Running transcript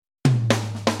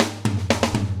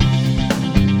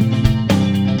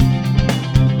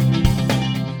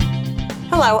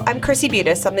Hello, I'm Chrissy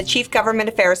Butis. I'm the Chief Government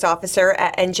Affairs Officer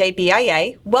at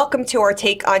NJBIA. Welcome to our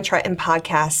Take on Trenton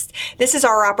podcast. This is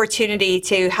our opportunity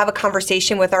to have a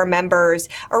conversation with our members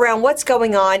around what's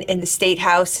going on in the State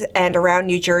House and around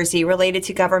New Jersey related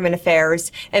to government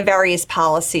affairs and various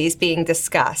policies being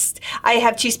discussed. I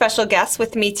have two special guests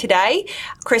with me today.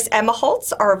 Chris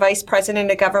Emmerholz, our Vice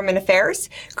President of Government Affairs.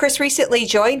 Chris recently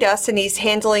joined us and he's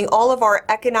handling all of our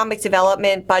economic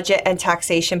development, budget, and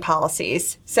taxation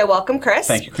policies. So welcome, Chris.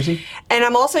 Thank you, Chrissy. And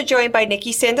I'm also joined by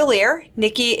Nikki Sandelier.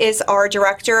 Nikki is our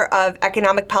Director of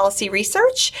Economic Policy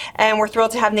Research, and we're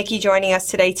thrilled to have Nikki joining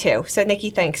us today, too. So, Nikki,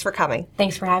 thanks for coming.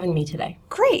 Thanks for having me today.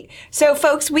 Great. So,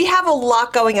 folks, we have a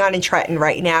lot going on in Trenton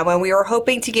right now, and we were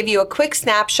hoping to give you a quick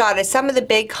snapshot of some of the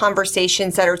big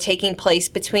conversations that are taking place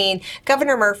between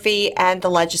Governor Murphy and the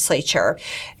legislature.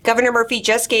 Governor Murphy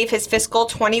just gave his fiscal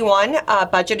 21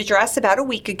 budget address about a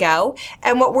week ago,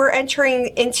 and what we're entering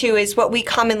into is what we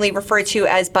commonly refer to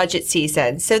as budget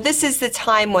season. So this is the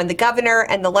time when the governor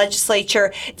and the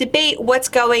legislature debate what's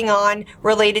going on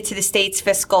related to the state's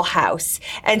fiscal house.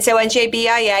 And so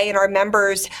NJBIA and our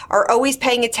members are always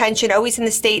paying attention, always in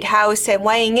the state house and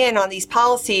weighing in on these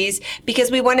policies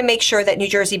because we want to make sure that New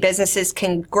Jersey businesses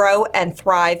can grow and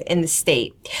thrive in the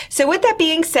state. So with that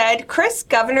being said, Chris,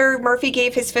 Governor Murphy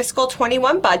gave his fiscal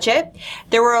 21 budget.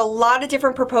 There were a lot of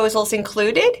different proposals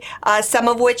included, some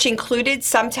of which included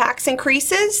some tax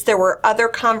increases. There were other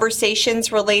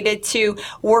conversations related to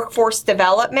workforce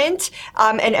development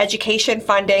and education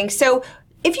funding. So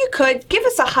if you could, give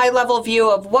us a high-level view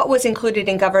of what was included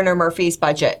in Governor Murphy's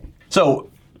budget. So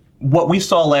what we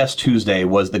saw last Tuesday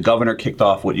was the governor kicked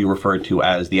off what you referred to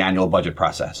as the annual budget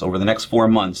process. Over the next 4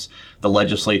 months, the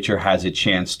legislature has a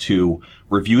chance to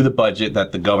review the budget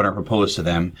that the governor proposed to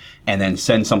them and then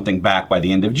send something back by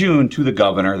the end of June to the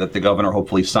governor that the governor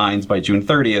hopefully signs by June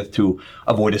 30th to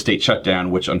avoid a state shutdown,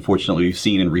 which unfortunately we've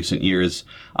seen in recent years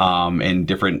in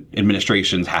different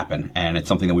administrations happen. And it's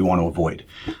something that we want to avoid.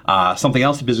 Something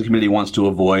else the Business Committee wants to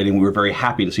avoid, and we were very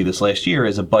happy to see this last year,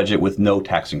 is a budget with no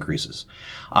tax increases.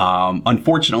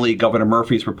 Unfortunately, Governor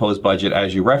Murphy's proposed budget,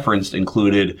 as you referenced,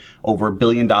 included over $1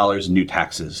 billion in new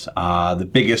taxes. The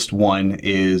biggest one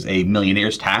is a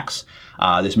millionaire's tax.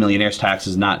 This millionaire's tax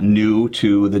is not new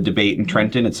to the debate in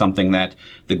Trenton. It's something that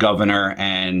the governor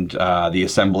and the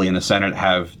Assembly and the Senate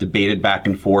have debated back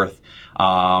and forth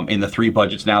in the 3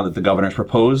 budgets now that the governor's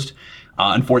proposed.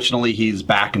 Unfortunately, he's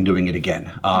back and doing it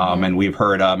again. And we've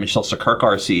heard Michelle Sakirka,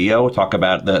 our CEO, talk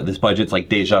about this budget's like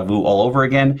deja vu all over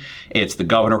again. It's the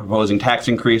governor proposing tax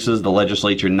increases, the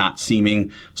legislature not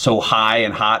seeming so high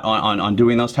and hot on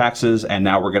doing those taxes, and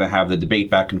now we're going to have the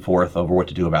debate back and forth over what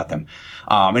to do about them.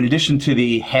 In addition to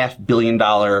the $500 million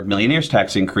millionaire's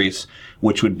tax increase,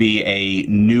 which would be a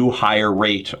new higher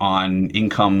rate on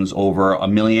incomes over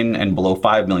 $1 million and below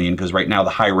 $5 million, because right now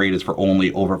the high rate is for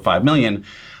only over $5 million.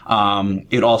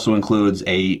 It also includes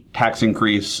a tax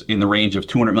increase in the range of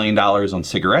 $200 million on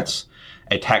cigarettes,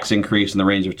 a tax increase in the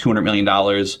range of $200 million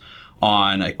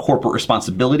on a corporate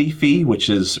responsibility fee, which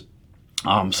is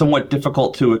somewhat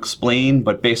difficult to explain,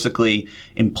 but basically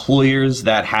employers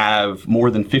that have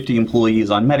more than 50 employees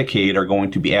on Medicaid are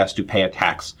going to be asked to pay a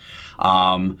tax.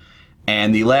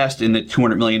 And the last in the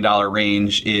 $200 million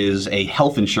range is a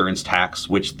health insurance tax,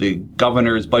 which the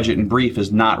governor's budget in brief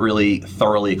is not really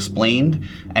thoroughly explained.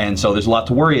 And so there's a lot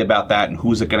to worry about that and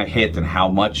who's it going to hit and how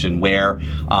much and where.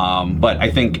 But I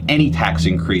think any tax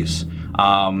increase,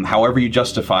 however you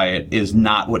justify it, is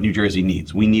not what New Jersey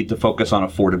needs. We need to focus on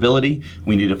affordability.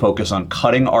 We need to focus on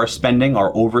cutting our spending,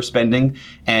 our overspending.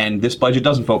 And this budget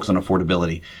doesn't focus on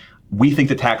affordability. We think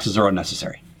the taxes are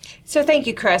unnecessary. So thank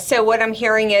you, Chris. So what I'm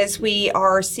hearing is we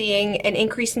are seeing an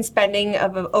increase in spending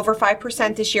of over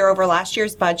 5% this year over last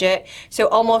year's budget. So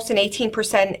almost an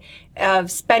 18%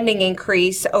 of spending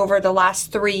increase over the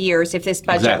last 3 years if this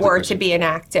budget were to be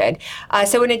enacted.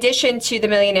 So in addition to the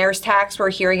millionaire's tax, we're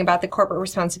hearing about the corporate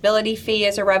responsibility fee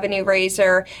as a revenue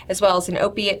raiser, as well as an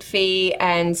opiate fee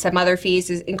and some other fees,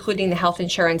 including the health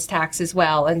insurance tax as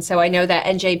well. And so I know that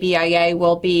NJBIA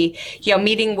will be,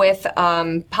 meeting with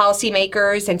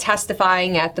policymakers and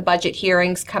testifying at the budget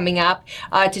hearings coming up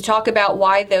to talk about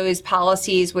why those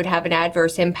policies would have an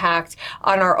adverse impact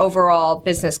on our overall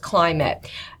business climate.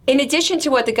 In addition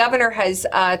to what the governor has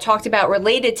talked about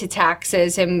related to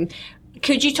taxes, and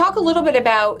could you talk a little bit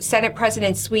about Senate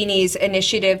President Sweeney's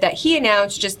initiative that he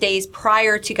announced just days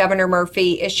prior to Governor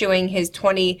Murphy issuing his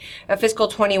fiscal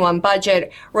 21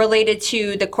 budget related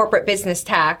to the corporate business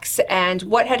tax and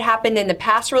what had happened in the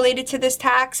past related to this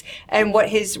tax and what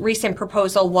his recent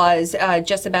proposal was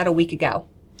just about a week ago?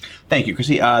 Thank you,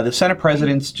 Chrissy. The Senate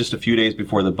presidents, just a few days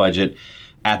before the budget,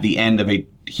 at the end of a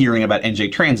hearing about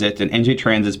NJ Transit, and NJ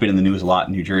Transit's been in the news a lot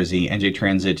in New Jersey. NJ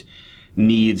Transit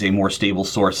needs a more stable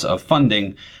source of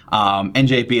funding.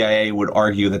 NJBIA would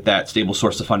argue that that stable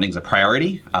source of funding is a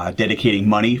priority. Dedicating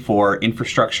money for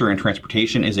infrastructure and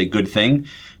transportation is a good thing,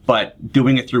 but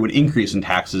doing it through an increase in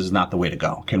taxes is not the way to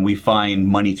go. Can we find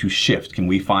money to shift? Can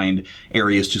we find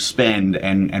areas to spend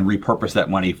and repurpose that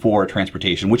money for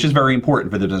transportation, which is very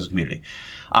important for the business community?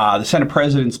 The Senate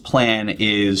President's plan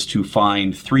is to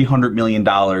find $300 million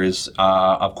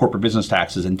of corporate business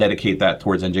taxes and dedicate that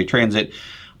towards NJ Transit,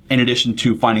 in addition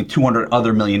to finding $200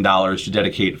 other million to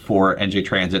dedicate for NJ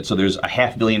Transit. So there's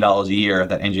 $500 million a year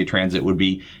that NJ Transit would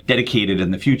be dedicated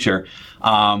in the future.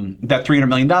 That $300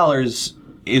 million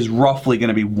is roughly going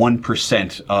to be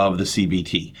 1% of the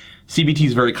CBT. CBT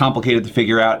is very complicated to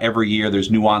figure out. Every year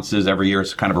there's nuances. Every year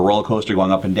it's kind of a roller coaster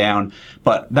going up and down.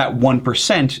 But that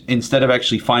 1%, instead of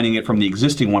actually finding it from the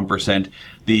existing 1%,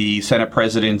 the Senate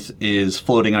President is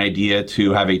floating an idea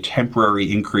to have a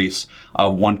temporary increase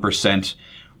of 1%.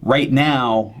 Right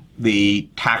now, the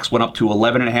tax went up to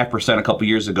 11.5% a couple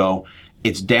years ago.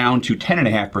 It's down to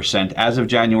 10.5%. As of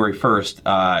January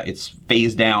 1st, it's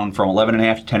phased down from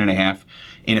 11.5 to 10.5.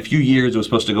 In a few years, it was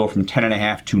supposed to go from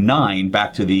 10.5 to 9,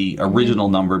 back to the original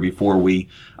number before we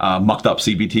mucked up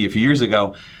CBT a few years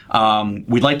ago.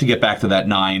 We'd like to get back to that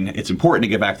 9. It's important to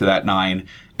get back to that 9.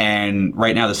 And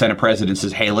right now, the Senate President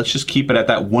says, hey, let's just keep it at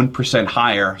that 1%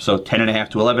 higher, so 10.5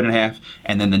 to 11.5,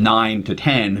 and then the 9 to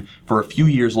 10 for a few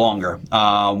years longer.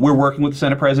 We're working with the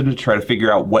Senate President to try to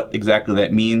figure out what exactly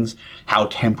that means. How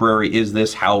temporary is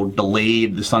this? How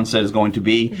delayed the sunset is going to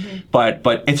be? But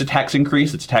it's a tax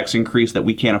increase. It's a tax increase that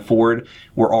we can't afford.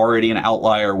 We're already an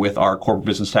outlier with our corporate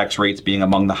business tax rates being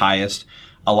among the highest.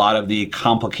 A lot of the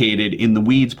complicated, in the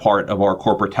weeds part of our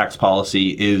corporate tax policy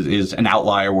is an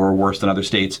outlier where we're worse than other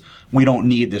states. We don't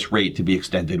need this rate to be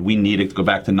extended. We need it to go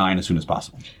back to 9 as soon as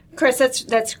possible. Chris,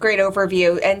 that's a great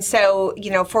overview. And so,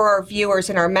 for our viewers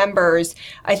and our members,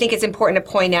 I think it's important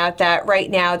to point out that right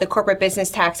now the corporate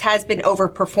business tax has been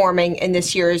overperforming in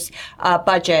this year's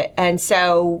budget. And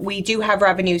so we do have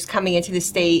revenues coming into the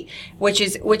state, which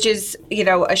is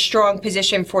a strong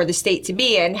position for the state to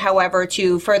be in. However,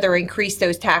 to further increase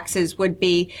those taxes would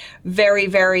be very,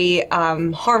 very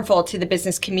harmful to the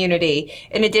business community.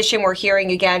 In addition, we're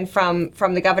hearing again from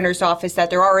the governor's office that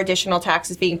there are additional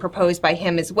taxes being proposed by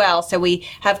him as well. So we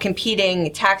have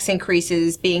competing tax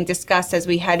increases being discussed as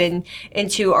we head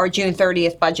into our June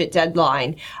 30th budget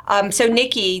deadline. So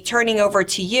Nikki, turning over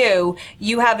to you,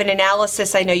 you have an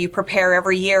analysis I know you prepare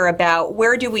every year about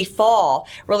where do we fall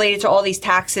related to all these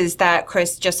taxes that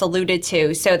Chris just alluded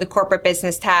to. So the corporate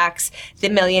business tax, the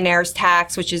millionaire's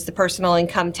tax, which is the personal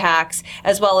income tax,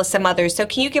 as well as some others. So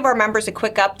can you give our members a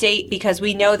quick update, because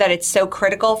we know that it's so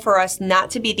critical for us not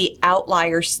to be the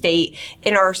outlier state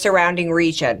in our surrounding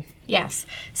region? Yes.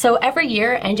 So every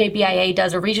year, NJBIA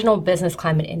does a regional business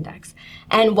climate index.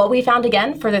 And what we found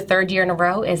again for the third year in a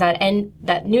row is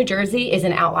that New Jersey is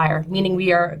an outlier, meaning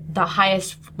we are the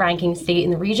highest ranking state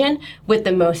in the region with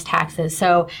the most taxes.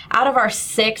 So out of our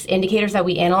 6 indicators that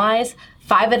we analyze,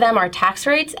 5 of them are tax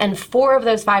rates, and 4 of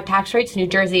those 5 tax rates, New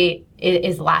Jersey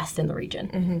is last in the region.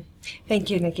 Mm-hmm. Thank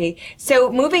you, Nikki.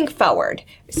 So moving forward,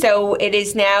 so it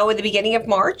is now at the beginning of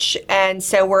March, and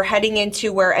so we're heading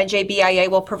into where NJBIA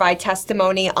will provide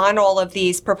testimony on all of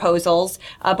these proposals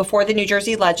before the New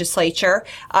Jersey legislature.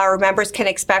 Our members can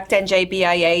expect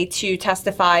NJBIA to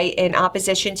testify in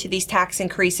opposition to these tax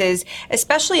increases,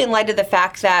 especially in light of the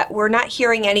fact that we're not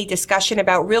hearing any discussion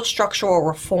about real structural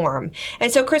reform.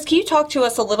 And so, Chris, can you talk to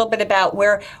us a little bit about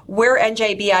where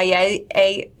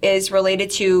NJBIA is related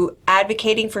to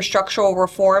advocating for structural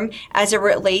reform as it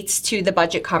relates to the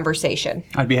budget conversation?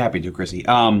 I'd be happy to, Chrissy.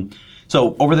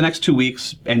 So over the next 2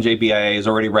 weeks, NJBIA is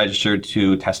already registered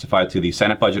to testify to the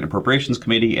Senate Budget and Appropriations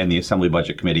Committee and the Assembly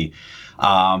Budget Committee.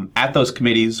 At those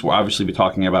committees, we'll obviously be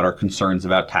talking about our concerns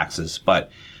about taxes,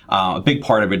 but a big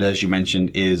part of it, as you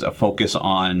mentioned, is a focus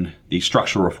on the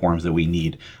structural reforms that we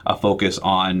need, a focus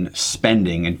on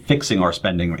spending and fixing our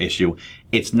spending issue.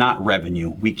 It's not revenue.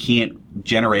 We can't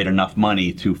generate enough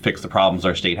money to fix the problems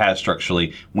our state has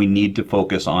structurally. We need to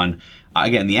focus on,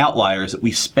 again, the outliers.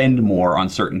 We spend more on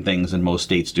certain things than most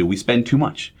states do. We spend too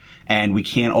much. And we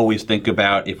can't always think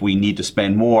about if we need to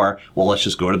spend more, well, let's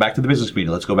just go back to the business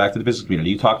community. Let's go back to the business community.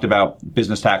 You talked about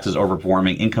business taxes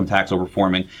overperforming, income tax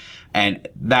overperforming. And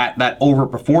that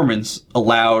overperformance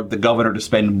allowed the governor to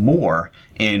spend more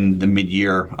in the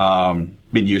mid-year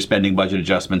spending budget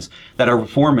adjustments. That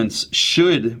overperformance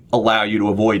should allow you to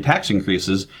avoid tax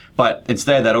increases, but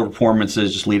instead that overperformance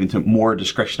is just leading to more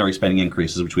discretionary spending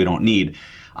increases, which we don't need.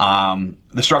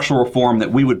 The structural reform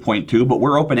that we would point to, but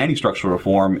we're open to any structural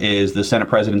reform, is the Senate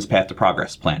President's Path to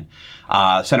Progress plan.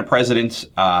 Senate President,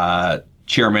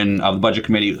 Chairman of the Budget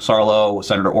Committee, Sarlo,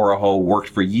 Senator Oroho, worked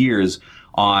for years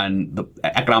on the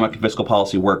Economic and Fiscal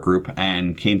Policy Work Group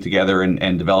and came together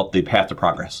and developed the Path to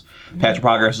Progress. Path to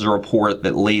Progress is a report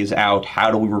that lays out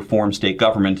how do we reform state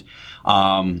government.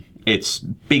 Its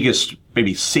biggest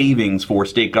maybe savings for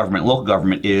state government, local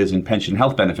government is in pension and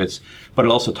health benefits, but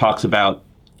it also talks about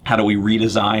how do we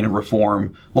redesign and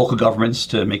reform local governments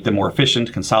to make them more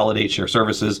efficient, consolidate, share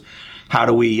services. How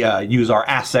do we use our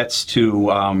assets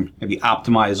to maybe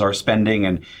optimize our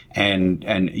spending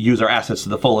and use our assets to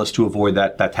the fullest to avoid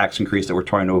that tax increase that we're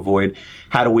trying to avoid?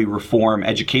 How do we reform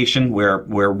education where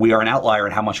we are an outlier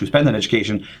in how much we spend on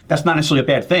education? That's not necessarily a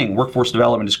bad thing. Workforce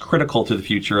development is critical to the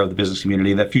future of the business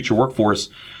community. That future workforce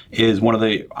is one of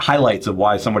the highlights of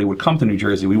why somebody would come to New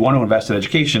Jersey. We want to invest in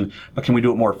education, but can we do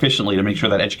it more efficiently to make sure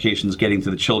that education is getting to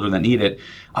the children that need it?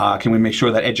 Can we make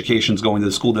sure that education is going to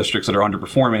the school districts that are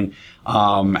underperforming?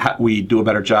 We do a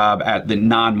better job at the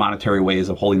non-monetary ways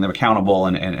of holding them accountable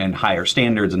and higher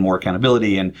standards and more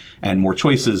accountability and more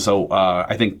choices. So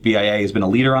I think BIA has been a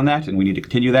leader on that, and we need to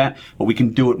continue that, but we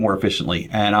can do it more efficiently.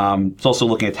 And it's also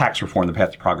looking at tax reform, the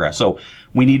path to progress. So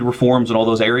we need reforms in all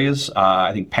those areas.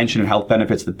 I think pension and health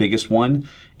benefits, the biggest one.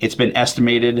 It's been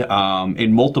estimated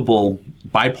in multiple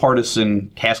bipartisan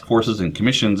task forces and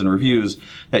commissions and reviews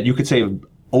that you could save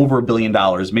over $1 billion,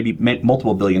 maybe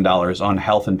multiple $1 billion on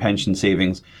health and pension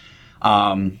savings.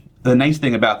 The nice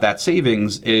thing about that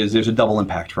savings is there's a double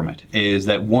impact from it, is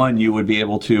that one, you would be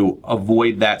able to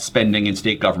avoid that spending in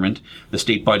state government. The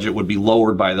state budget would be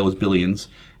lowered by those billions,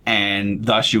 and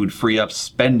thus you would free up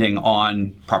spending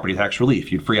on property tax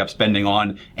relief. You'd free up spending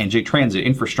on NJ Transit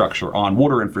infrastructure, on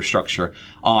water infrastructure,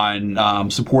 on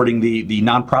supporting the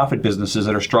nonprofit businesses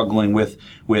that are struggling with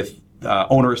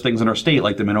onerous things in our state,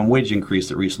 like the minimum wage increase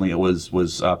that recently was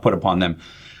put upon them.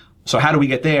 So how do we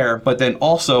get there? But then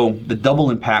also the double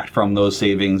impact from those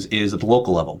savings is at the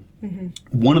local level. Mm-hmm.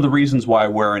 One of the reasons why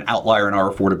we're an outlier in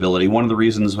our affordability, one of the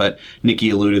reasons that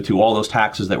Nikki alluded to, all those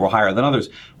taxes that were higher than others,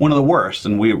 one of the worst,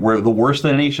 and we're the worst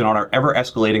in the nation on our ever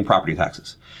escalating property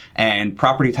taxes. And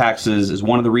property taxes is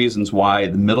one of the reasons why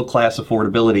the middle class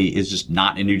affordability is just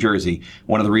not in New Jersey.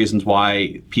 One of the reasons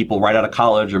why people right out of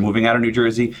college are moving out of New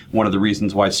Jersey. One of the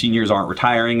reasons why seniors aren't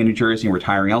retiring in New Jersey and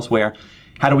retiring elsewhere.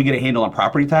 How do we get a handle on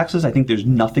property taxes? I think there's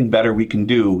nothing better we can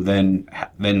do than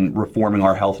reforming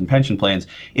our health and pension plans.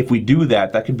 If we do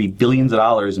that, that could be billions of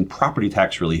dollars in property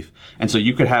tax relief. And so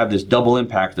you could have this double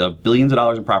impact of billions of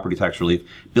dollars in property tax relief,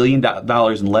 $1 billion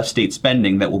in less state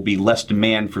spending that will be less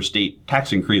demand for state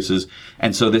tax increases.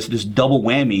 And so this double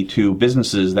whammy to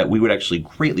businesses that we would actually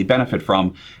greatly benefit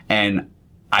from. And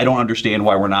I don't understand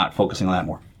why we're not focusing on that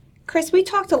more. Chris, we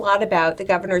talked a lot about the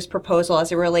governor's proposal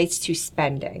as it relates to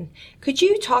spending. Could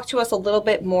you talk to us a little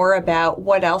bit more about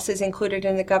what else is included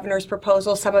in the governor's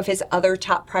proposal, some of his other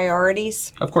top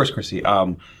priorities? Of course, Chrissy.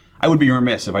 I would be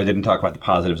remiss if I didn't talk about the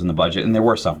positives in the budget, and there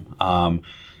were some.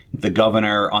 The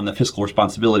governor, on the fiscal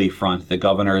responsibility front, the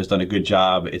governor has done a good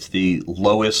job. It's the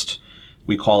lowest,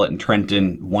 we call it in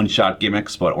Trenton, one-shot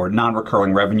gimmicks, or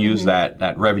non-recurring revenues, mm-hmm.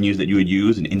 that revenues that you would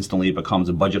use and instantly it becomes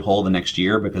a budget hole the next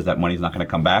year because that money's not going to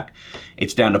come back.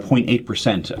 It's down to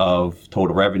 0.8% of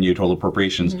total revenue, total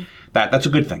appropriations. Mm-hmm. That's a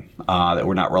good thing, that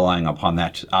we're not relying upon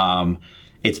that.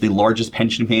 It's the largest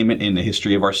pension payment in the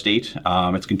history of our state.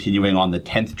 It's continuing on the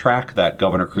 10th track that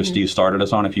Governor Christie mm-hmm. started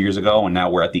us on a few years ago, and now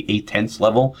we're at the 8/10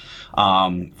 level.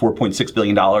 $4.6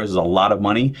 billion is a lot of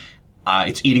money.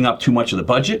 It's eating up too much of the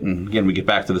budget, and again, we get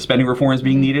back to the spending reforms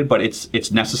being needed, but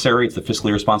it's necessary. It's the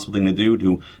fiscally responsible thing to do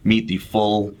to meet the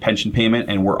full pension payment,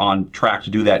 and we're on track to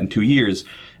do that in 2 years.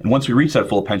 And once we reach that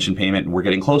full pension payment, and we're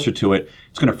getting closer to it,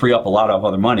 it's going to free up a lot of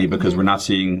other money because mm-hmm. we're not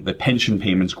seeing the pension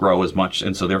payments grow as much,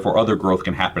 and so therefore other growth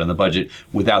can happen in the budget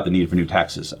without the need for new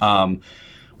taxes.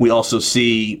 We also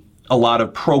see a lot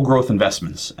of pro-growth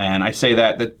investments, and I say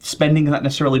that spending is not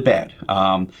necessarily bad.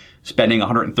 Spending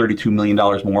 $132 million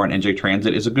more on NJ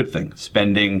Transit is a good thing.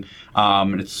 Spending,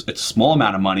 it's a small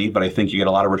amount of money, but I think you get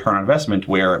a lot of return on investment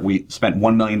where we spent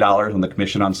 $1 million on the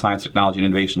Commission on Science, Technology, and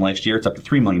Innovation last year. It's up to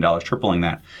 $3 million, tripling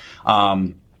that.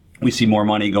 We see more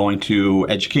money going to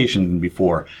education than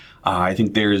before. I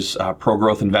think there's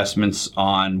pro-growth investments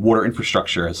on water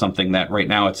infrastructure as something that right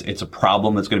now it's a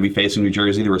problem that's going to be facing New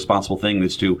Jersey. The responsible thing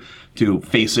is to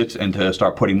face it and to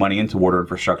start putting money into water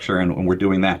infrastructure, and we're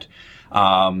doing that.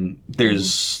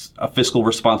 There's a fiscal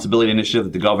responsibility initiative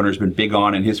that the governor's been big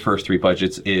on in his first three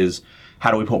budgets is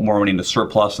how do we put more money into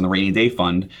surplus and the rainy day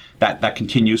fund. That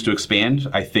continues to expand.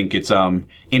 I think it's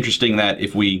interesting that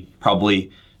if we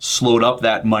probably slowed up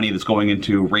that money that's going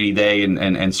into rainy day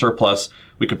and surplus,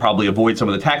 we could probably avoid some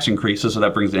of the tax increases. So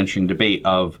that brings the interesting debate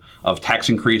of tax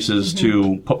increases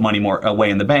to put money more away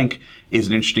in the bank is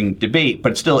an interesting debate,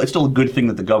 but it's still a good thing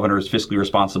that the governor is fiscally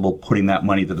responsible, putting that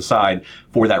money to the side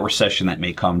for that recession that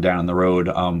may come down the road.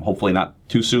 Hopefully not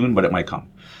too soon, but it might come.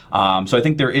 So I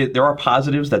think there are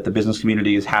positives that the business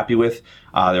community is happy with.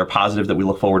 There are positives that we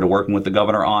look forward to working with the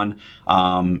governor on.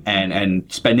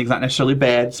 And spending's not necessarily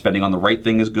bad. Spending on the right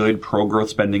thing is good. Pro-growth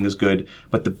spending is good.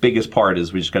 But the biggest part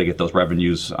is we just got to get those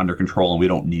revenues under control, and we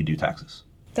don't need to do taxes.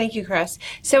 Thank you, Chris.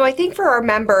 So I think for our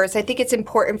members, I think it's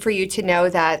important for you to know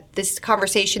that this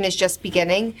conversation is just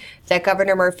beginning, that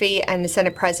Governor Murphy and the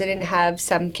Senate President have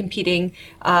some competing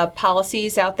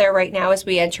policies out there right now as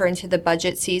we enter into the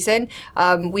budget season.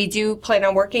 We do plan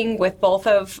on working with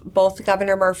both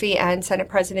Governor Murphy and Senate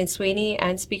President Sweeney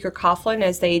and Speaker Coughlin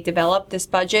as they develop this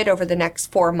budget over the next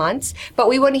 4 months. But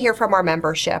we want to hear from our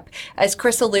membership. As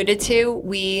Chris alluded to,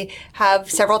 we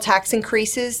have several tax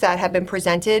increases that have been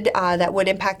presented that would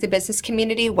impact the business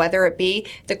community, whether it be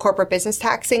the corporate business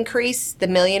tax increase, the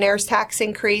millionaire's tax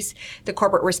increase, the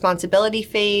corporate responsibility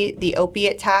fee, the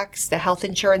opiate tax, the health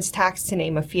insurance tax, to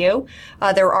name a few.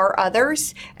 There are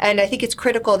others, and I think it's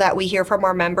critical that we hear from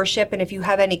our membership, and if you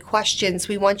have any questions,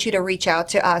 we want you to reach out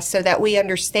to us so that we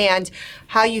understand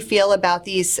how you feel about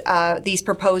these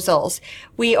proposals.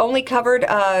 We only covered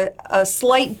a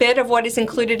slight bit of what is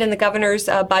included in the governor's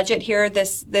budget here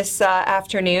this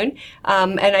afternoon,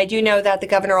 and I do know that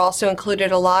the governor also included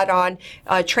a lot on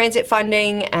transit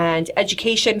funding and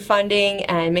education funding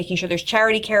and making sure there's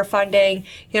charity care funding,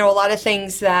 a lot of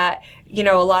things that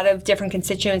a lot of different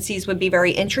constituencies would be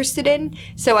very interested in.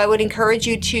 So I would encourage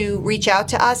you to reach out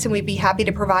to us, and we'd be happy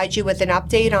to provide you with an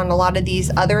update on a lot of these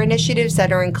other initiatives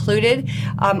that are included.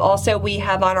 Also, we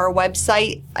have on our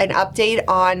website an update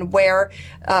on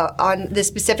on the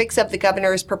specifics of the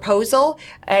governor's proposal.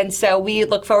 And so we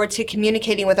look forward to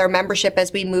communicating with our membership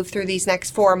as we move through these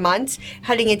next 4 months,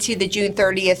 heading into the June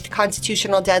 30th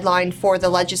constitutional deadline for the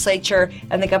legislature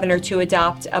and the governor to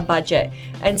adopt a budget.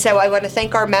 And so I want to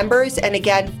thank our members. And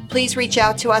again, please reach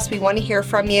out to us. We want to hear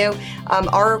from you.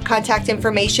 Our contact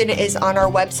information is on our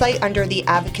website under the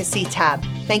Advocacy tab.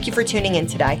 Thank you for tuning in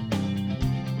today.